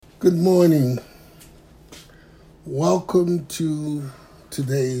Good morning. Welcome to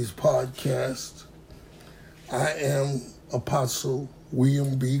today's podcast. I am Apostle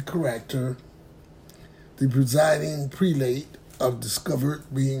William B. Caractor, the presiding prelate of Discovered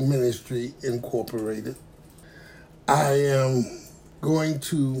Being Ministry, Incorporated. I am going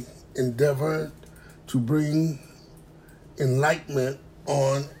to endeavor to bring enlightenment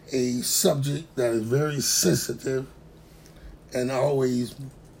on a subject that is very sensitive and always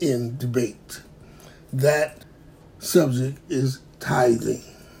in debate. That subject is tithing.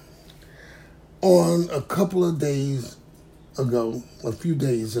 On a few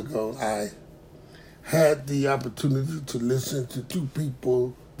days ago, I had the opportunity to listen to two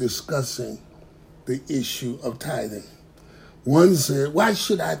people discussing the issue of tithing. One said, "Why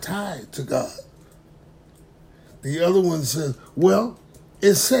should I tithe to God?" The other one said, "Well,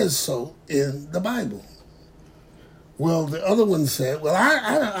 it says so in the Bible." Well, the other one said, "Well,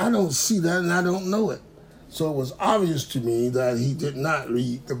 I don't see that and I don't know it." So it was obvious to me that he did not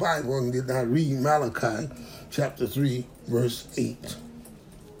read the Bible and did not read Malachi chapter 3, verse 8.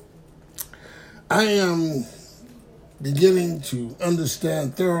 I am beginning to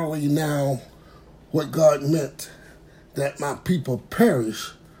understand thoroughly now what God meant that my people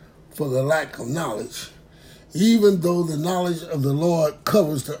perish for the lack of knowledge, even though the knowledge of the Lord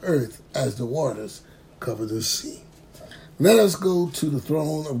covers the earth as the waters cover the sea. Let us go to the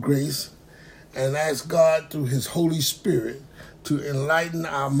throne of grace and ask God through his Holy Spirit to enlighten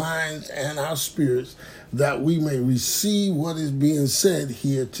our minds and our spirits that we may receive what is being said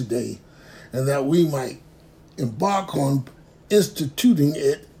here today and that we might embark on instituting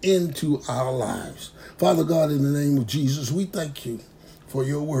it into our lives. Father God, in the name of Jesus, we thank you for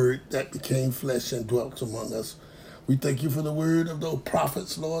your word that became flesh and dwelt among us. We thank you for the word of those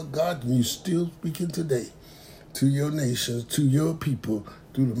prophets, Lord God, and you still speaking today to your nations, to your people,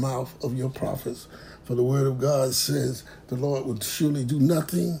 through the mouth of your prophets. For the word of God says the Lord will surely do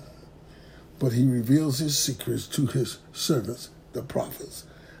nothing, but he reveals his secrets to his servants, the prophets.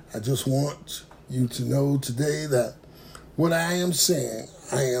 I just want you to know today that what I am saying,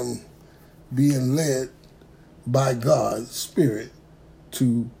 I am being led by God's Spirit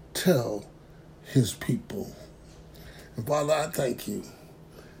to tell his people. And Father, I thank you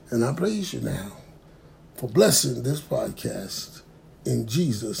and I praise you now for blessing this podcast. In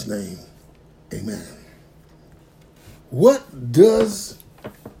Jesus' name, amen. What does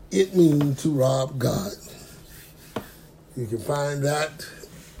it mean to rob God? You can find that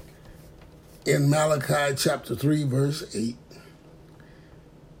in Malachi chapter 3, verse 8.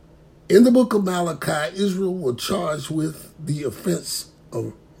 In the book of Malachi, Israel was charged with the offense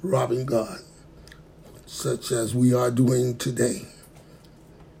of robbing God, such as we are doing today.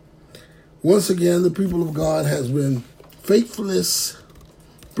 Once again, the people of God has been faithless,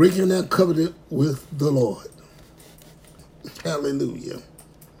 breaking their covenant with the Lord. Hallelujah.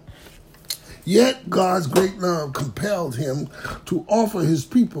 Yet God's great love compelled him to offer his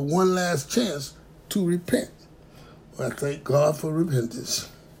people one last chance to repent. I thank God for repentance.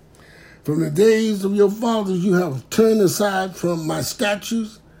 From the days of your fathers, you have turned aside from my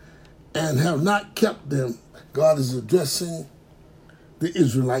statutes and have not kept them. God is addressing the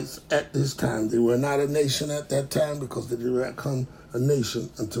Israelites at this time. They were not a nation at that time because they did not become a nation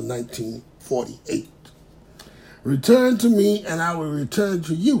until 1948. Return to me and I will return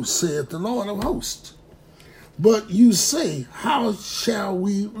to you, saith the Lord of hosts. But you say, how shall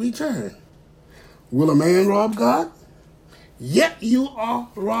we return? Will a man rob God? Yet you are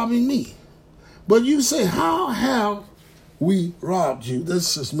robbing me. But you say, how have we robbed you?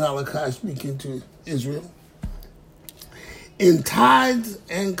 This is Malachi speaking to Israel. In tithes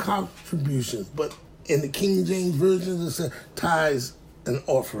and contributions, but in the King James Version, it says tithes and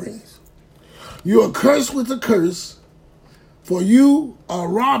offerings. You are cursed with a curse, for you are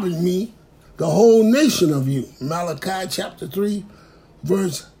robbing me, the whole nation of you. Malachi chapter 3,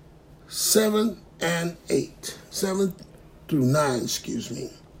 verse 7 and 8. 7 through 9,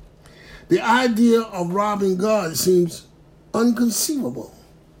 The idea of robbing God seems inconceivable.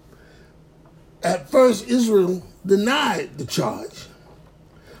 At first, Israel denied the charge.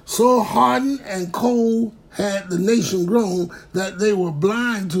 So hardened and cold had the nation grown that they were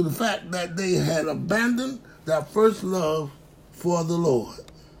blind to the fact that they had abandoned their first love for the Lord.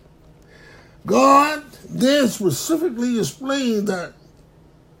 God then specifically explained that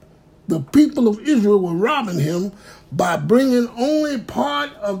the people of Israel were robbing him by bringing only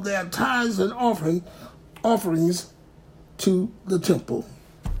part of their tithes and offerings to the temple.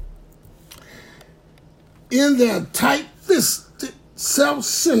 In their tight-fisted,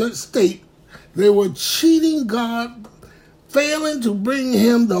 self-centered state, they were cheating God failing to bring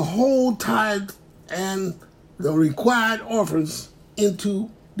him the whole tithe and the required offerings into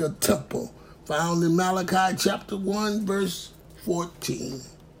the temple, found in Malachi chapter 1, verse 14.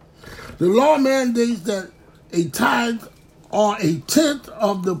 The law mandates that a tithe or a tenth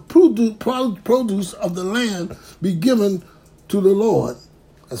of the produce of the land be given to the Lord.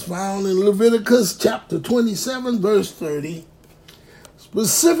 As found in Leviticus chapter 27, verse 30.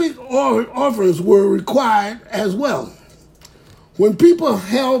 Specific offerings were required as well. When the people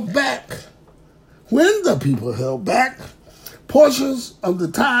held back portions of the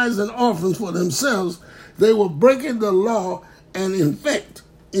tithes and offerings for themselves, they were breaking the law and in effect,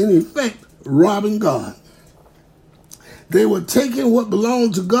 robbing God. They were taking what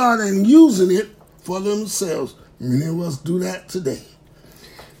belonged to God and using it for themselves. Many of us do that today.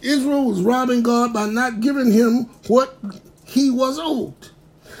 Israel was robbing God by not giving him what he was owed.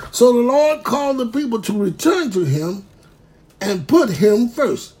 So the Lord called the people to return to him and put him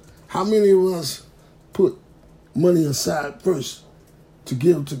first. How many of us put money aside first to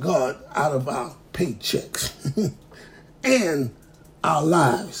give to God out of our paychecks and our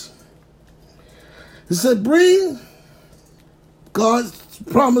lives? He said, bring God's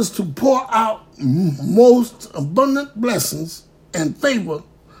promise to pour out most abundant blessings and favor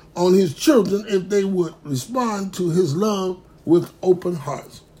on his children if they would respond to his love with open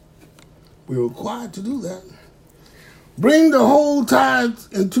hearts. We're required to do that. Bring the whole tithes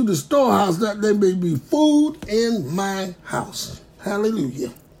into the storehouse that there may be food in my house.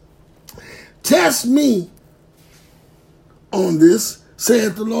 Hallelujah. Test me on this,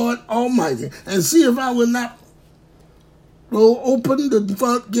 saith the Lord Almighty, and see if I will not open the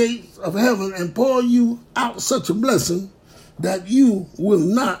front gates of heaven and pour you out such a blessing that you will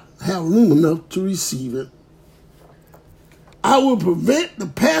not have room enough to receive it. I will prevent the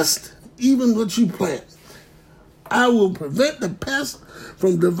pest, even what you plant. I will prevent the pest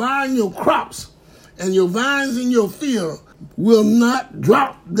from devouring your crops, and your vines in your field will not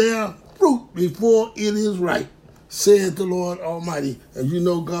drop their fruit before it is ripe, saith the Lord Almighty. And you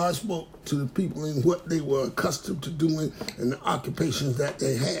know God spoke to the people in what they were accustomed to doing and the occupations that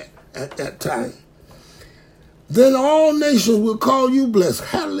they had at that time. Then all nations will call you blessed.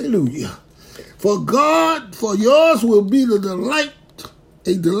 Hallelujah. For yours will be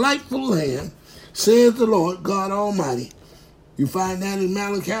a delightful land, saith the Lord God Almighty. You find that in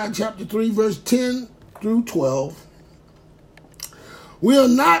Malachi chapter 3, verse 10 through 12. We are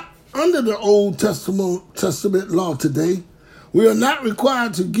not under the Old Testament law today. We are not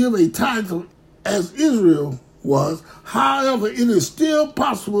required to give a tithe as Israel was. However, it is still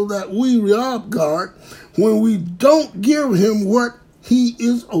possible that we rob God when we don't give him what he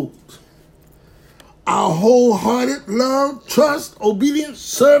is owed. Our wholehearted love, trust, obedience,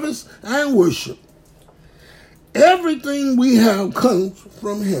 service, and worship. Everything we have comes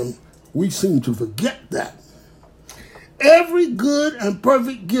from him. We seem to forget that. Every good and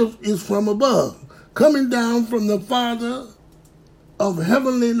perfect gift is from above, coming down from the Father of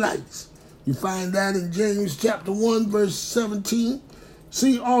heavenly lights. You find that in James chapter 1, verse 17.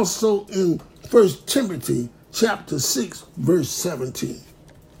 See also in 1 Timothy chapter 6, verse 17.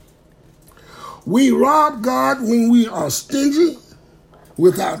 We rob God when we are stingy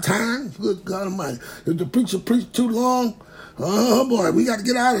with our time. Good God Almighty. If the preacher preached too long, oh boy, we got to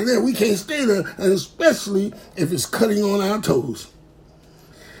get out of there. We can't stay there, and especially if it's cutting on our toes.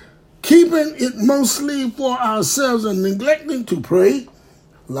 Keeping it mostly for ourselves and neglecting to pray.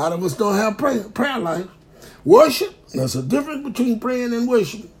 A lot of us don't have prayer life. Worship, there's a difference between praying and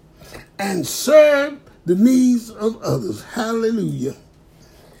worship. And serve the needs of others. Hallelujah.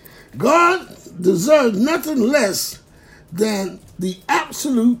 God deserves nothing less than the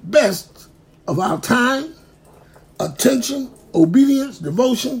absolute best of our time, attention, obedience,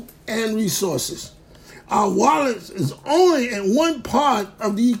 devotion, and resources. Our wallets is only in one part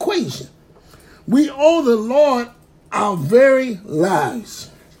of the equation. We owe the Lord our very lives.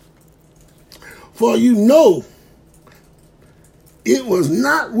 For you know, it was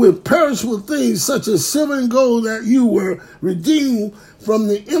not with perishable things such as silver and gold that you were redeemed from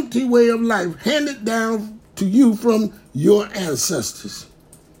the empty way of life handed down to you from your ancestors.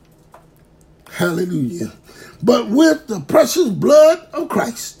 Hallelujah. But with the precious blood of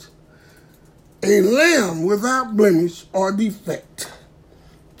Christ, a lamb without blemish or defect.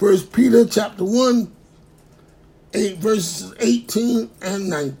 1 Peter chapter 1, 8 verses 18 and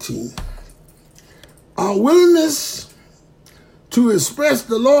 19. Our willingness to express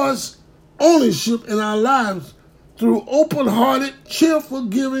the Lord's ownership in our lives through open-hearted, cheerful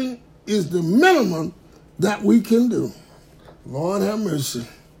giving is the minimum that we can do. Lord have mercy.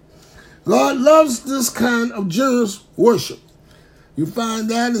 God loves this kind of generous worship. You find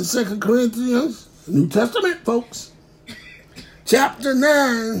that in 2 Corinthians, New Testament, folks, chapter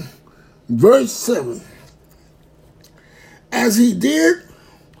 9, verse 7. As he did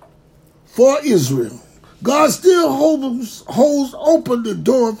for Israel, God still holds open the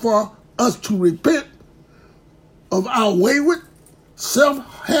door for us to repent of our wayward,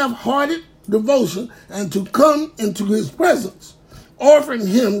 half-hearted devotion and to come into his presence, offering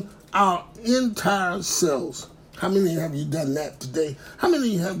him our entire selves. How many have you done that today? How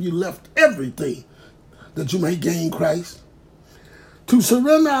many have you left everything that you may gain Christ? To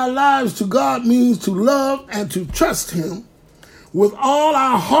surrender our lives to God means to love and to trust him with all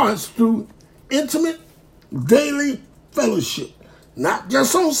our hearts through intimate daily fellowship. Not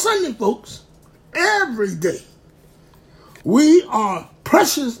just on Sunday, folks. Every day. We are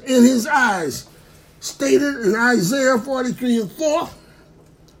precious in his eyes. Stated in Isaiah 43:4.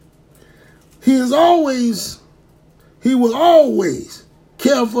 He will always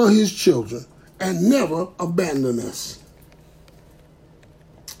care for his children and never abandon us.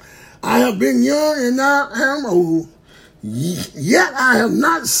 I have been young and now am old, yet I have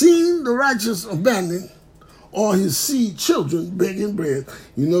not seen the righteous abandoned or his seed children begging bread.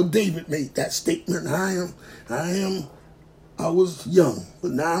 You know, David made that statement. I was young,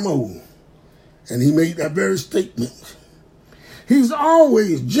 but now I'm old. And he made that very statement. He's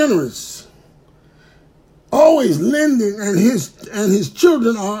always generous, always lending, and his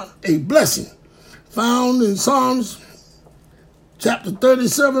children are a blessing. Found in Psalms chapter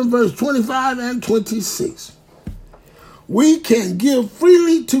 37, verse 25 and 26. We can give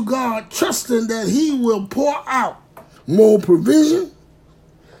freely to God, trusting that he will pour out more provision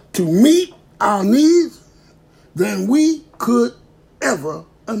to meet our needs than we could ever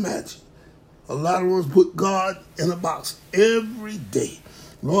imagine. A lot of us put God in a box every day.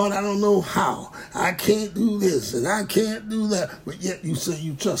 Lord, I don't know how. I can't do this and I can't do that. But yet you say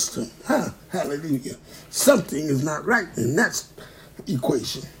you trust him. Hallelujah. Something is not right in that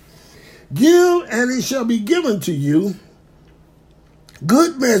equation. Give and it shall be given to you.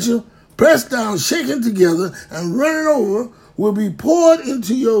 Good measure, pressed down, shaken together, and running over will be poured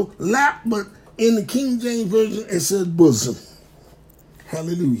into your lap. But in the King James Version, it says bosom.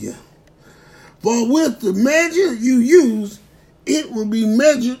 Hallelujah. For with the measure you use, it will be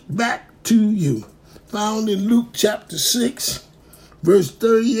measured back to you. Found in Luke chapter 6, verse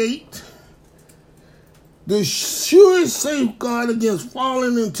 38. The surest safeguard against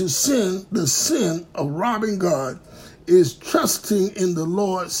falling into sin, the sin of robbing God, is trusting in the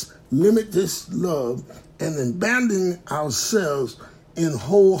Lord's limitless love and abandoning ourselves in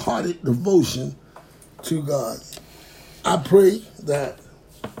wholehearted devotion to God. I pray that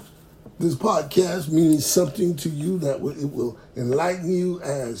this podcast means something to you, that it will enlighten you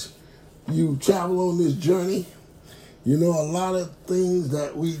as you travel on this journey. You know, a lot of things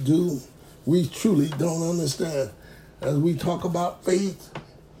that we do, we truly don't understand. As we talk about faith,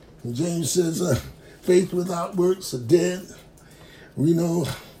 James says, faith without works are dead. We know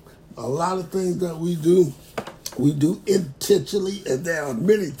a lot of things that we do intentionally, and there are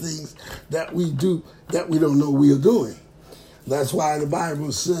many things that we do that we don't know we are doing. That's why the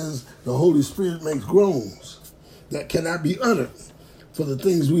Bible says the Holy Spirit makes groans that cannot be uttered for the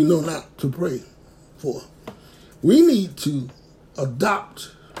things we know not to pray for. We need to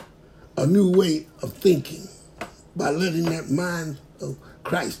adopt a new way of thinking by letting that mind of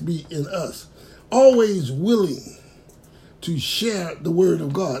Christ be in us. Always willing to share the word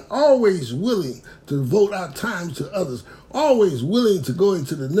of God. Always willing to devote our time to others. Always willing to go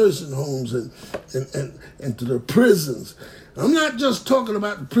into the nursing homes and to the prisons. I'm not just talking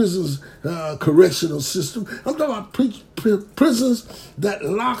about the prisons correctional system. I'm talking about prisons that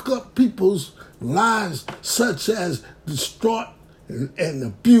lock up people's lives, such as distraught and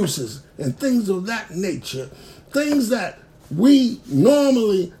abuses and things of that nature. Things that we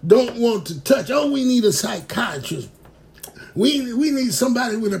normally don't want to touch. Oh, we need a psychiatrist. We need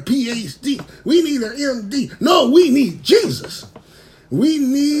somebody with a PhD. We need an MD. No, we need Jesus. We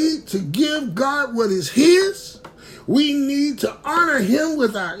need to give God what is his. We need to honor him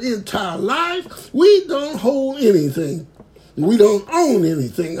with our entire life. We don't hold anything. We don't own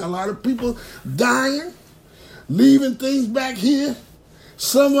anything. A lot of people dying, leaving things back here.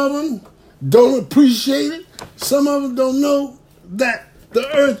 Some of them don't appreciate it. Some of them don't know that the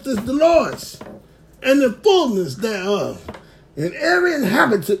earth is the Lord's and the fullness thereof. And every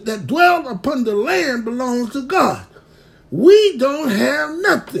inhabitant that dwells upon the land belongs to God. We don't have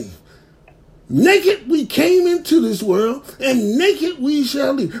nothing. Naked we came into this world, and naked we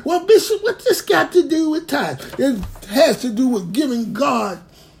shall leave. Well, Bishop, what this got to do with tithe? It has to do with giving God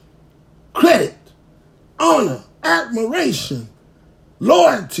credit, honor, admiration,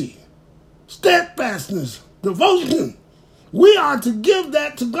 loyalty, steadfastness, devotion. We are to give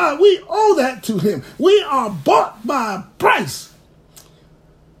that to God. We owe that to him. We are bought by a price.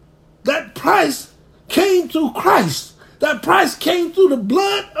 That price came through Christ. That price came through the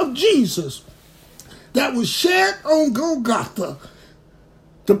blood of Jesus that was shed on Golgotha.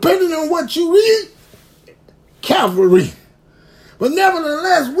 Depending on what you read, Calvary. But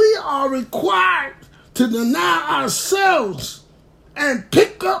nevertheless, we are required to deny ourselves and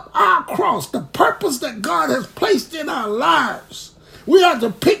pick up our cross, the purpose that God has placed in our lives. We are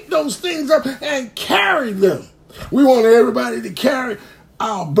to pick those things up and carry them. We want everybody to carry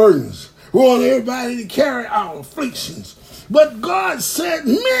our burdens. We want everybody to carry our afflictions. But God said,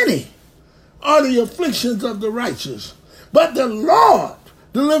 many are the afflictions of the righteous, but the Lord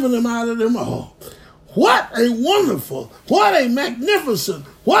delivered them out of them all. What a wonderful, what a magnificent,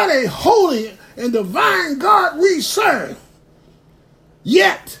 what a holy and divine God we serve.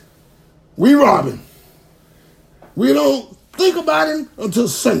 Yet, we rob him. We don't think about him until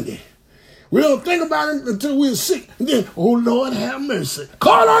Sunday. We don't think about him until we're sick. And then, oh Lord, have mercy.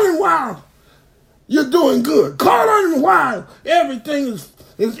 Call on him while you're doing good. Call on him while everything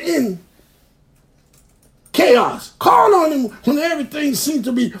is in chaos. Call on him when everything seems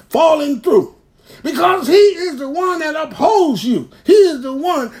to be falling through. Because he is the one that upholds you. He is the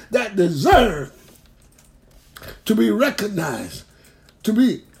one that deserves to be recognized, to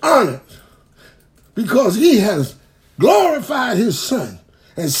be honored, because he has glorified his son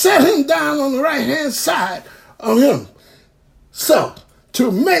and set him down on the right-hand side of himself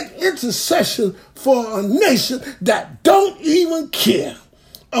to make intercession for a nation that don't even care,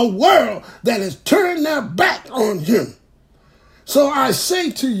 a world that has turned their back on him. So I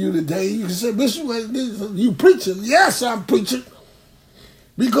say to you today, you can say, Bishop, you preaching? Yes, I'm preaching.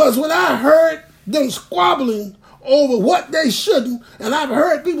 Because when I heard them squabbling over what they shouldn't, and I've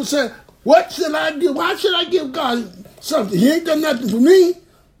heard people say, what should I do? Why should I give God something? He ain't done nothing for me.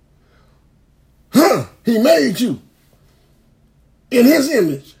 He made you in his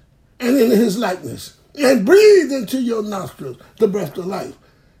image and in his likeness and breathed into your nostrils the breath of life.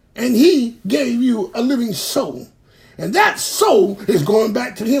 And he gave you a living soul. And that soul is going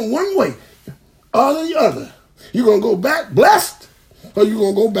back to him one way or the other. You're going to go back blessed, or you're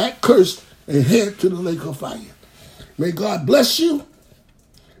going to go back cursed and head to the lake of fire. May God bless you.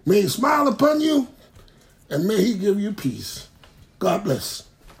 May he smile upon you. And may he give you peace. God bless.